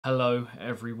Hello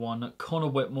everyone, Connor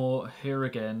Whitmore here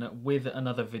again with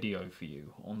another video for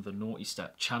you on the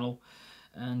Nawtystep channel,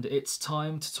 and it's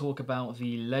time to talk about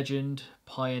the legend,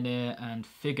 pioneer and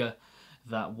figure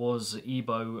that was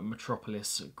Ebow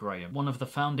Metropolis Graham. One of the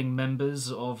founding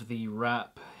members of the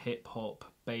rap, hip-hop,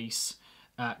 bass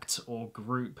act or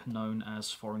group known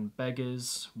as Foreign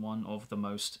Beggars, one of the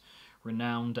most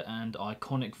renowned and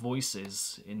iconic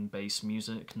voices in bass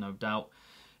music, no doubt,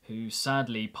 who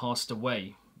sadly passed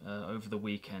away over the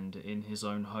weekend in his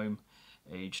own home,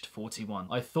 aged 41.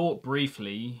 I thought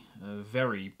briefly,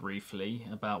 very briefly,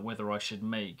 about whether I should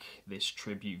make this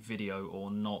tribute video or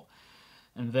not.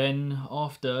 And then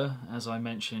after, as I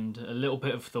mentioned, a little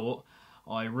bit of thought,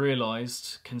 I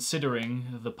realised,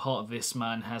 considering the part this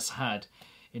man has had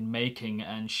in making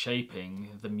and shaping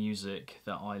the music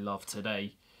that I love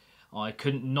today, I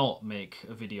couldn't not make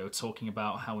a video talking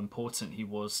about how important he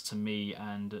was to me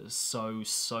and so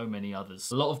many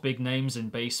others. A lot of big names in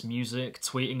bass music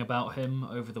tweeting about him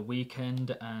over the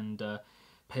weekend and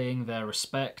paying their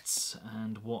respects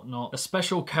and whatnot. A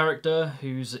special character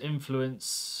whose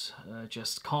influence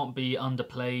just can't be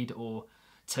underplayed or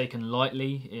taken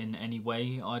lightly in any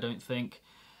way, I don't think.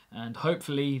 And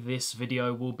hopefully this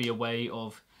video will be a way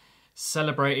of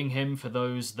celebrating him for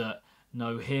those that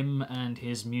know him and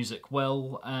his music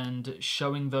well, and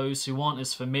showing those who aren't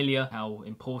as familiar how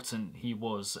important he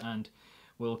was and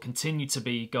will continue to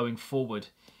be going forward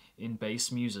in bass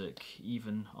music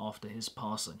even after his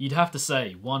passing. You'd have to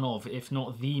say one of, if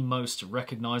not the most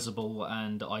recognisable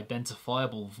and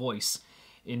identifiable voice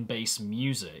in bass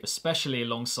music, especially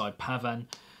alongside Pavan,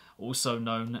 also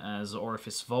known as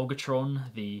Orifice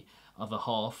Vulgatron, the other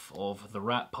half of the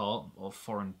rap part of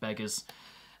Foreign Beggars.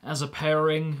 As a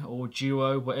pairing or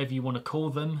duo, whatever you want to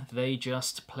call them, they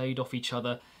just played off each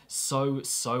other so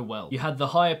well. You had the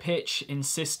higher pitch,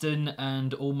 insistent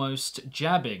and almost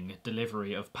jabbing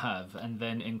delivery of Pav, and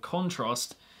then in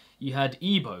contrast you had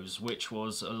Ebow's, which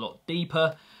was a lot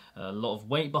deeper, a lot of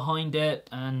weight behind it,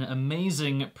 an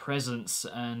amazing presence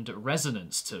and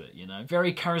resonance to it, you know.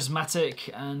 Very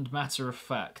charismatic and matter of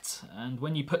fact, and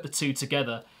when you put the two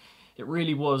together, it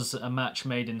really was a match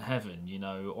made in heaven, you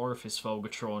know. Orifice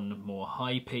Vulgatron more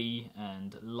hypey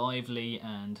and lively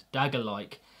and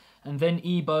dagger-like, and then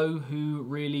Ebow, who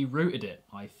really rooted it,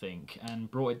 I think, and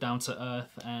brought it down to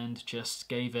earth and just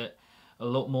gave it a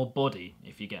lot more body,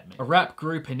 if you get me. A rap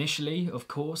group initially, of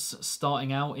course,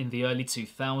 starting out in the early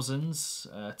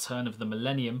 2000s, turn of the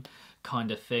millennium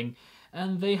kind of thing,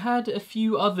 and they had a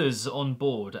few others on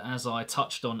board, as I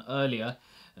touched on earlier.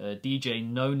 DJ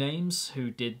No Names, who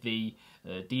did the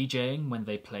DJing when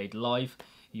they played live.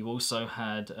 You also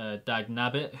had Dag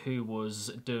Nabbit, who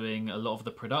was doing a lot of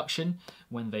the production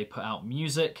when they put out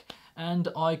music. And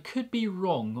I could be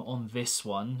wrong on this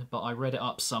one, but I read it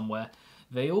up somewhere.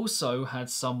 They also had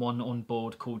someone on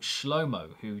board called Shlomo,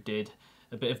 who did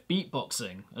a bit of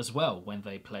beatboxing as well when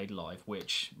they played live,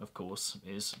 which of course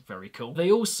is very cool.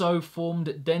 They also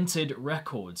formed Dented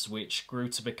Records, which grew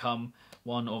to become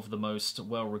one of the most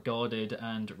well-regarded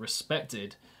and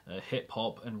respected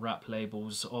hip-hop and rap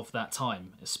labels of that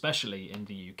time, especially in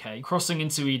the UK. Crossing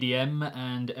into EDM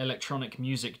and electronic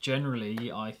music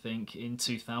generally, I think in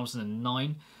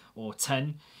 2009 or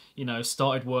 10, you know,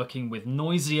 started working with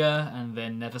Noisier and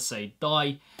then Never Say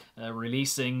Die,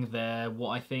 releasing their, what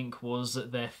I think was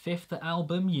their 5th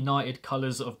album, United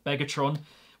Colours of Beggartron,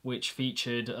 which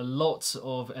featured a lot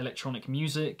of electronic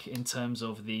music in terms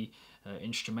of the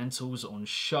instrumentals on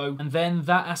show. And then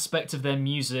that aspect of their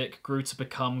music grew to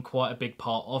become quite a big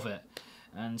part of it.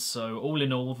 And so all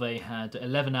in all, they had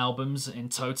 11 albums in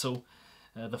total.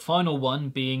 The final one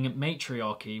being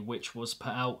Matriarchy, which was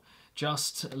put out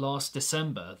just last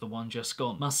December, the one just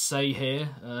gone. Must say here,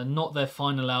 not their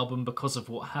final album because of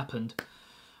what happened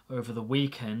over the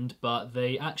weekend, but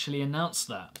they actually announced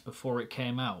that before it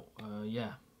came out.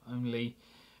 Yeah, only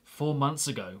 4 months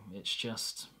ago. It's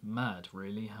just mad,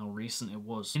 really, how recent it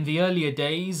was. In the earlier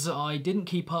days, I didn't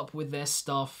keep up with their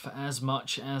stuff as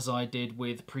much as I did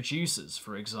with producers,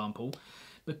 for example,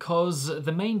 because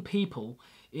the main people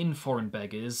in Foreign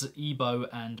Beggars, Ebow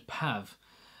and Pav,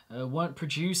 weren't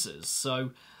producers,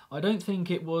 so I don't think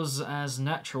it was as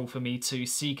natural for me to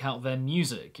seek out their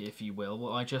music, if you will.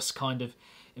 I just kind of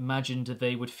imagined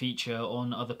they would feature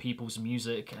on other people's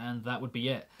music and that would be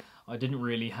it. I didn't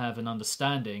really have an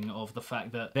understanding of the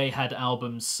fact that they had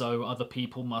albums, so other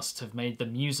people must have made the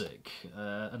music,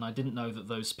 and I didn't know that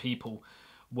those people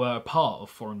were a part of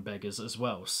Foreign Beggars as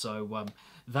well, so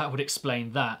that would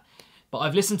explain that. But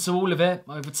I've listened to all of it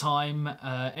over time,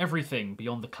 everything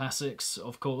beyond the classics,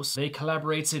 of course. They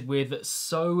collaborated with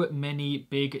so many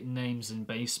big names in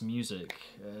bass music.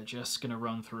 Just gonna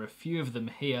run through a few of them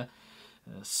here.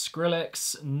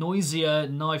 Skrillex, Noisia,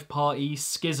 Knife Party,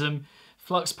 Schism,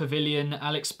 Flux Pavilion,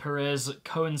 Alex Perez,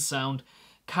 Cohen Sound,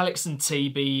 Calix and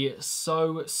TB,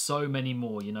 so many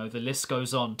more, you know, the list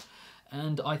goes on.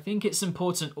 And I think it's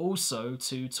important also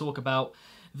to talk about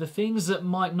the things that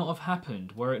might not have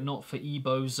happened were it not for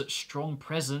Ebow's strong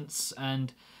presence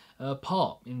and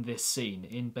part in this scene,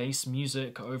 in bass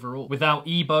music overall. Without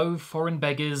Ebow, Foreign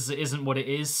Beggars isn't what it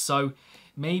is, so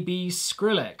maybe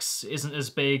Skrillex isn't as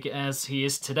big as he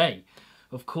is today.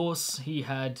 Of course, he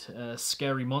had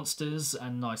scary monsters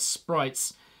and nice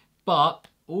sprites, but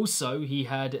also he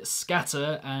had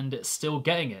Scatter and Still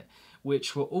Getting It,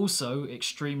 which were also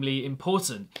extremely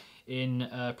important in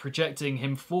projecting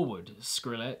him forward,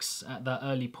 Skrillex, at that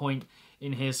early point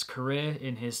in his career,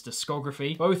 in his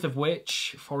discography, both of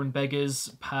which Foreign Beggars,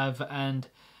 Pav and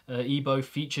Ebow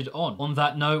featured on. On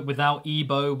that note, without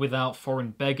Ebow, without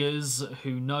Foreign Beggars,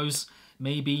 who knows,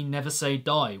 maybe Never Say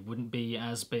Die wouldn't be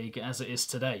as big as it is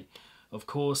today. Of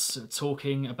course,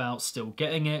 talking about Still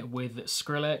Getting It with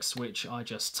Skrillex, which I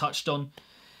just touched on,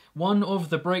 one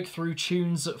of the breakthrough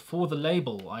tunes for the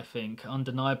label, I think,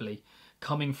 undeniably,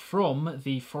 coming from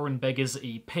the Foreign Beggars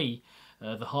EP,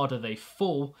 The Harder They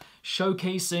Fall,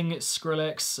 showcasing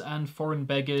Skrillex and Foreign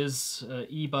Beggars,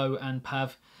 Ebow and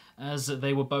Pav, as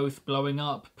they were both blowing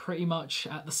up pretty much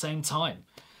at the same time.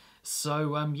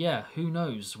 So yeah, who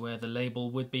knows where the label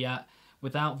would be at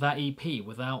without that EP,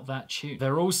 without that tune.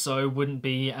 There also wouldn't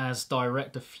be as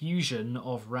direct a fusion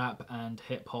of rap and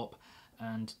hip-hop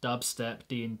and dubstep,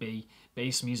 D&B,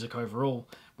 bass music overall,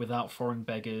 without Foreign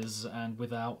Beggars and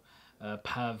without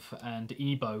Pav and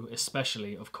Ebow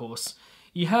especially, of course.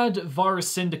 You had Virus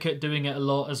Syndicate doing it a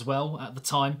lot as well at the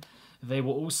time. They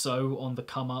were also on the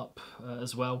come up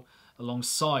as well,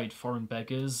 alongside Foreign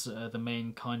Beggars, the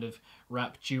main kind of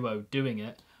rap duo doing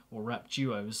it, or rap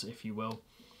duos if you will.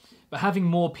 But having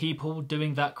more people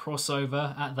doing that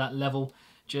crossover at that level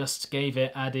just gave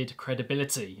it added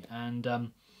credibility,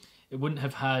 and it wouldn't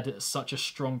have had such a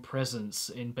strong presence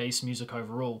in bass music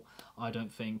overall, I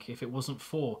don't think, if it wasn't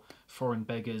for Foreign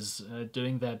Beggars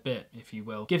doing their bit, if you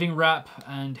will. Giving rap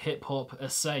and hip-hop a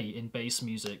say in bass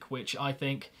music, which I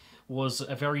think was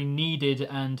a very needed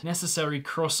and necessary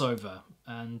crossover.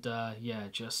 And yeah,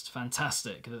 just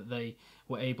fantastic that they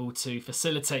were able to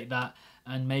facilitate that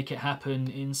and make it happen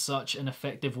in such an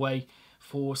effective way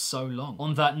for so long.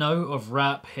 On that note of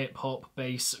rap, hip-hop,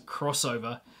 bass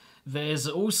crossover, there's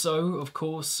also, of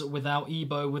course, without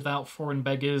Ebow, without Foreign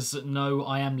Beggars, no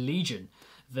I Am Legion,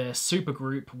 their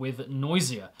supergroup with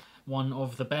Noisia, one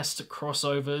of the best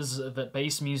crossovers that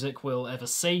bass music will ever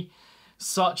see.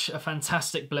 Such a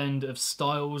fantastic blend of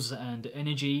styles and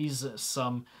energies,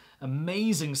 some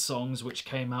amazing songs which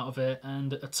came out of it,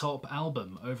 and a top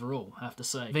album overall, I have to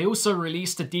say. They also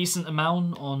released a decent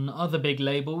amount on other big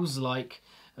labels like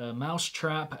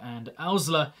Mousetrap and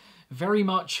Owsla, very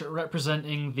much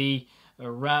representing the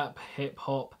rap,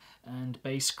 hip-hop and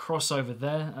bass crossover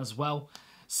there as well.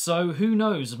 So who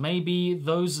knows, maybe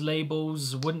those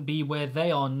labels wouldn't be where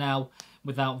they are now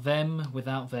without them,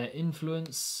 without their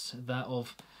influence, that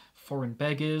of Foreign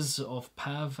Beggars, of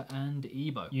Pav and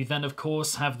Ebow. You then of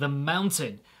course have the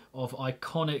mountain of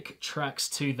iconic tracks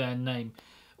to their name,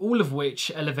 all of which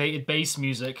elevated bass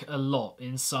music a lot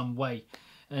in some way.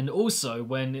 And also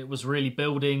when it was really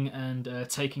building and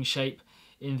taking shape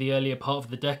in the earlier part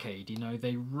of the decade, you know,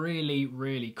 they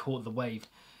really caught the wave,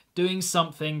 doing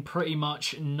something pretty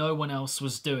much no one else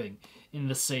was doing in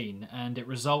the scene, and it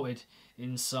resulted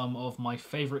in some of my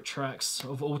favourite tracks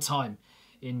of all time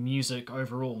in music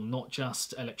overall, not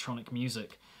just electronic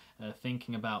music.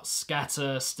 Thinking about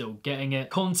Scatter, Still Getting It,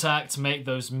 Contact, Make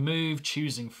Those Move,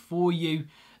 Choosing For You,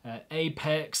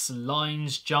 Apex,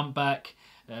 Lines, Jump Back,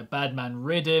 Badman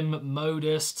Rhythm,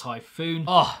 Modus, Typhoon.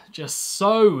 Oh, just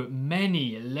so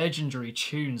many legendary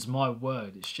tunes, my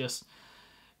word. It's just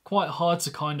quite hard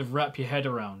to kind of wrap your head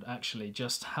around, actually,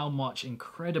 just how much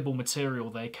incredible material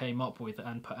they came up with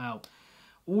and put out.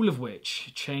 All of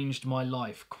which changed my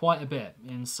life quite a bit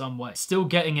in some way. Still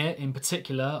Getting It, in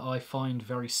particular, I find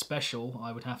very special,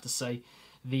 I would have to say.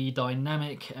 The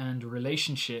dynamic and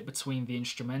relationship between the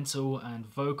instrumental and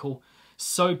vocal,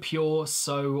 so pure,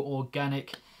 so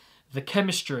organic. The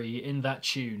chemistry in that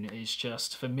tune is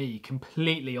just, for me,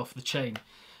 completely off the chain.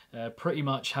 Pretty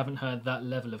much haven't heard that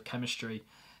level of chemistry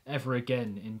ever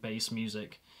again in bass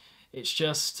music. It's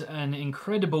just an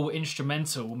incredible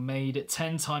instrumental made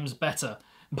 10 times better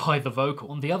by the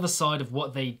vocal. On the other side of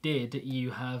what they did,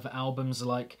 you have albums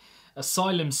like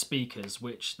Asylum Speakers,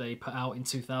 which they put out in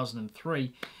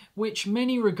 2003, which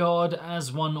many regard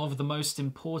as one of the most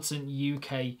important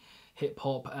UK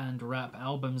hip-hop and rap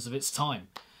albums of its time,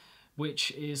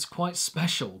 which is quite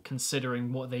special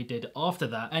considering what they did after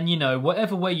that. And you know,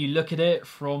 whatever way you look at it,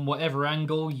 from whatever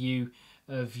angle you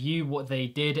view what they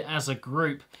did as a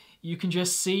group, you can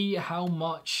just see how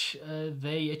much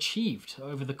they achieved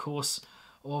over the course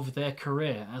of their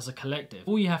career as a collective.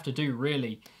 All you have to do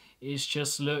really is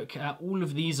just look at all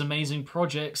of these amazing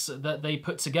projects that they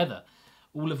put together,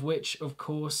 all of which, of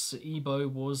course,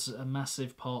 Ebow was a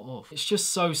massive part of. It's just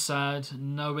so sad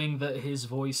knowing that his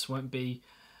voice won't be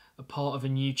a part of a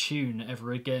new tune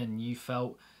ever again. You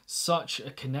felt such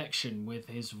a connection with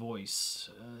his voice,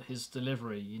 his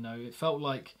delivery, you know, it felt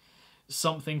like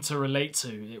something to relate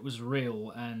to. It was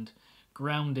real and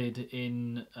grounded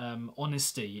in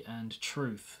honesty and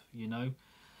truth, you know.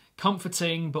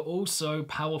 Comforting but also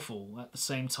powerful at the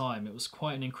same time. It was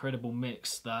quite an incredible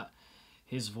mix that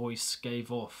his voice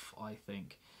gave off, I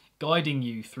think, guiding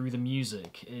you through the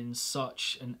music in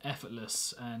such an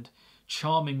effortless and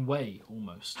charming way,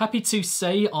 almost. Happy to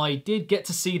say I did get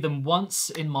to see them once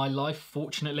in my life,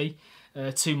 fortunately,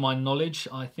 to my knowledge.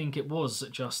 I think it was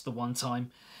just the one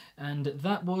time, and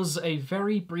that was a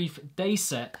very brief day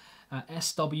set at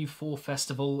SW4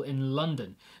 Festival in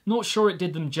London. Not sure it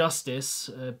did them justice,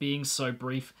 being so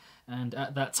brief and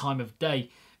at that time of day,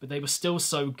 but they were still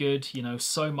so good, you know,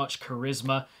 so much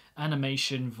charisma,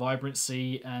 animation,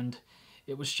 vibrancy, and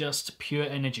it was just pure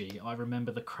energy. I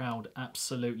remember the crowd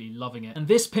absolutely loving it. And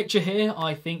this picture here,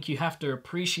 I think you have to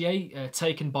appreciate,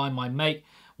 taken by my mate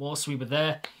whilst we were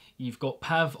there. You've got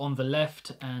Pav on the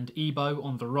left and Ebow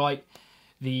on the right.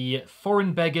 The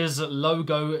Foreign Beggars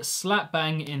logo slap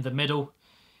bang in the middle.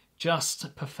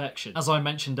 Just perfection. As I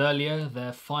mentioned earlier,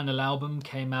 their final album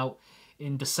came out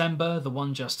in December, the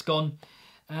one just gone.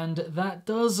 And that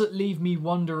does leave me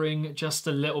wondering just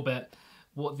a little bit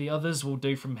what the others will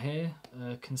do from here,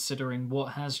 considering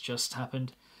what has just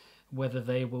happened, whether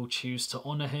they will choose to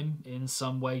honour him in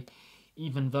some way,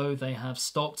 even though they have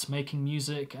stopped making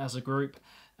music as a group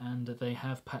and they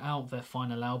have put out their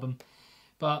final album.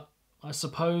 But I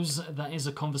suppose that is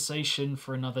a conversation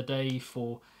for another day,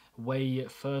 for way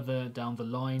further down the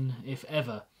line, if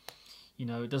ever. You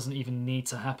know, it doesn't even need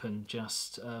to happen,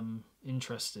 just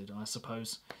interested, I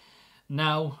suppose.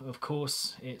 Now, of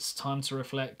course, it's time to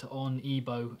reflect on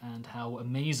Ebow and how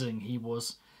amazing he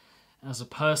was as a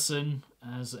person,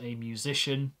 as a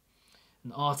musician,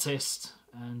 an artist,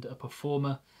 and a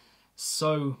performer.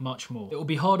 So much more. It will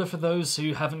be harder for those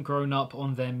who haven't grown up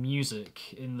on their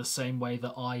music in the same way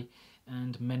that I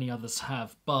and many others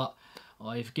have, but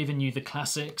I've given you the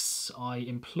classics. I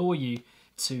implore you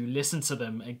to listen to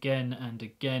them again and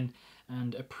again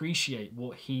and appreciate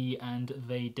what he and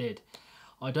they did.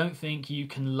 I don't think you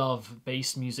can love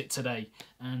bass music today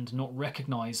and not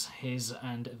recognise his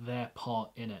and their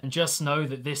part in it. And just know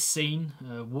that this scene,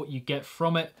 what you get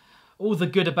from it, all the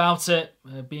good about it,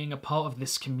 being a part of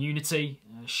this community,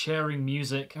 sharing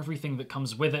music, everything that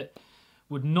comes with it,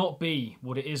 would not be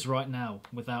what it is right now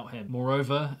without him.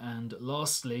 Moreover, and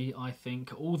lastly, I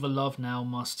think all the love now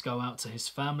must go out to his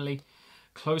family,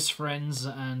 close friends,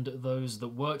 and those that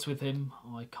worked with him.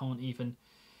 I can't even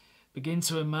begin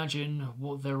to imagine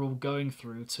what they're all going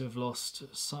through to have lost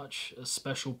such a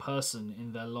special person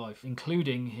in their life,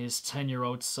 including his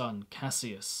 10-year-old son,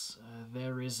 Cassius.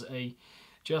 There is a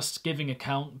Just Giving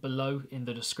account below in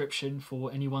the description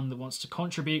for anyone that wants to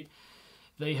contribute.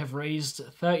 They have raised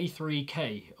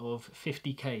 33k of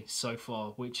 50k so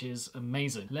far, which is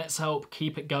amazing. Let's help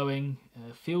keep it going.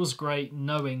 Feels great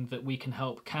knowing that we can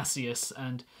help Cassius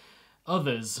and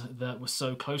others that were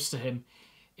so close to him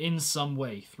in some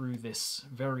way through this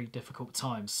very difficult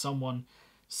time. Someone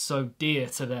so dear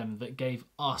to them that gave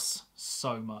us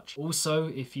so much. Also,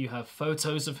 if you have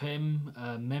photos of him,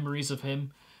 memories of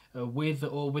him, with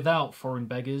or without Foreign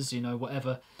Beggars, you know,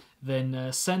 whatever,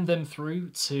 then send them through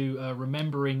to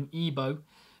Remembering Ebow.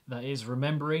 That is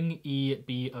remembering,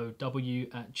 EBOW,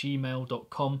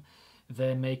 @gmail.com.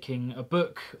 They're making a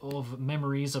book of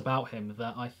memories about him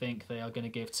that I think they are going to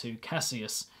give to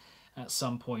Cassius at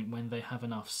some point when they have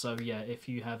enough. So yeah, if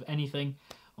you have anything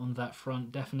on that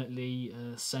front, definitely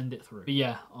send it through. But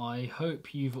yeah, I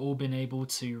hope you've all been able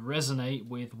to resonate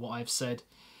with what I've said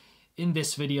in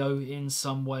this video in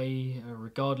some way,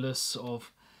 regardless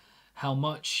of how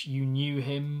much you knew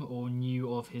him or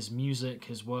knew of his music,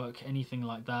 his work, anything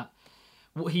like that.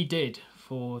 What he did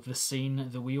for the scene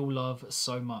that we all love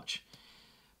so much.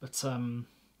 But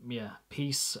yeah,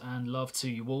 peace and love to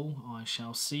you all. I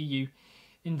shall see you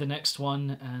in the next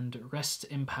one, and rest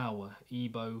in power,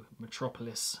 Ebow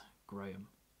Metropolis Graham.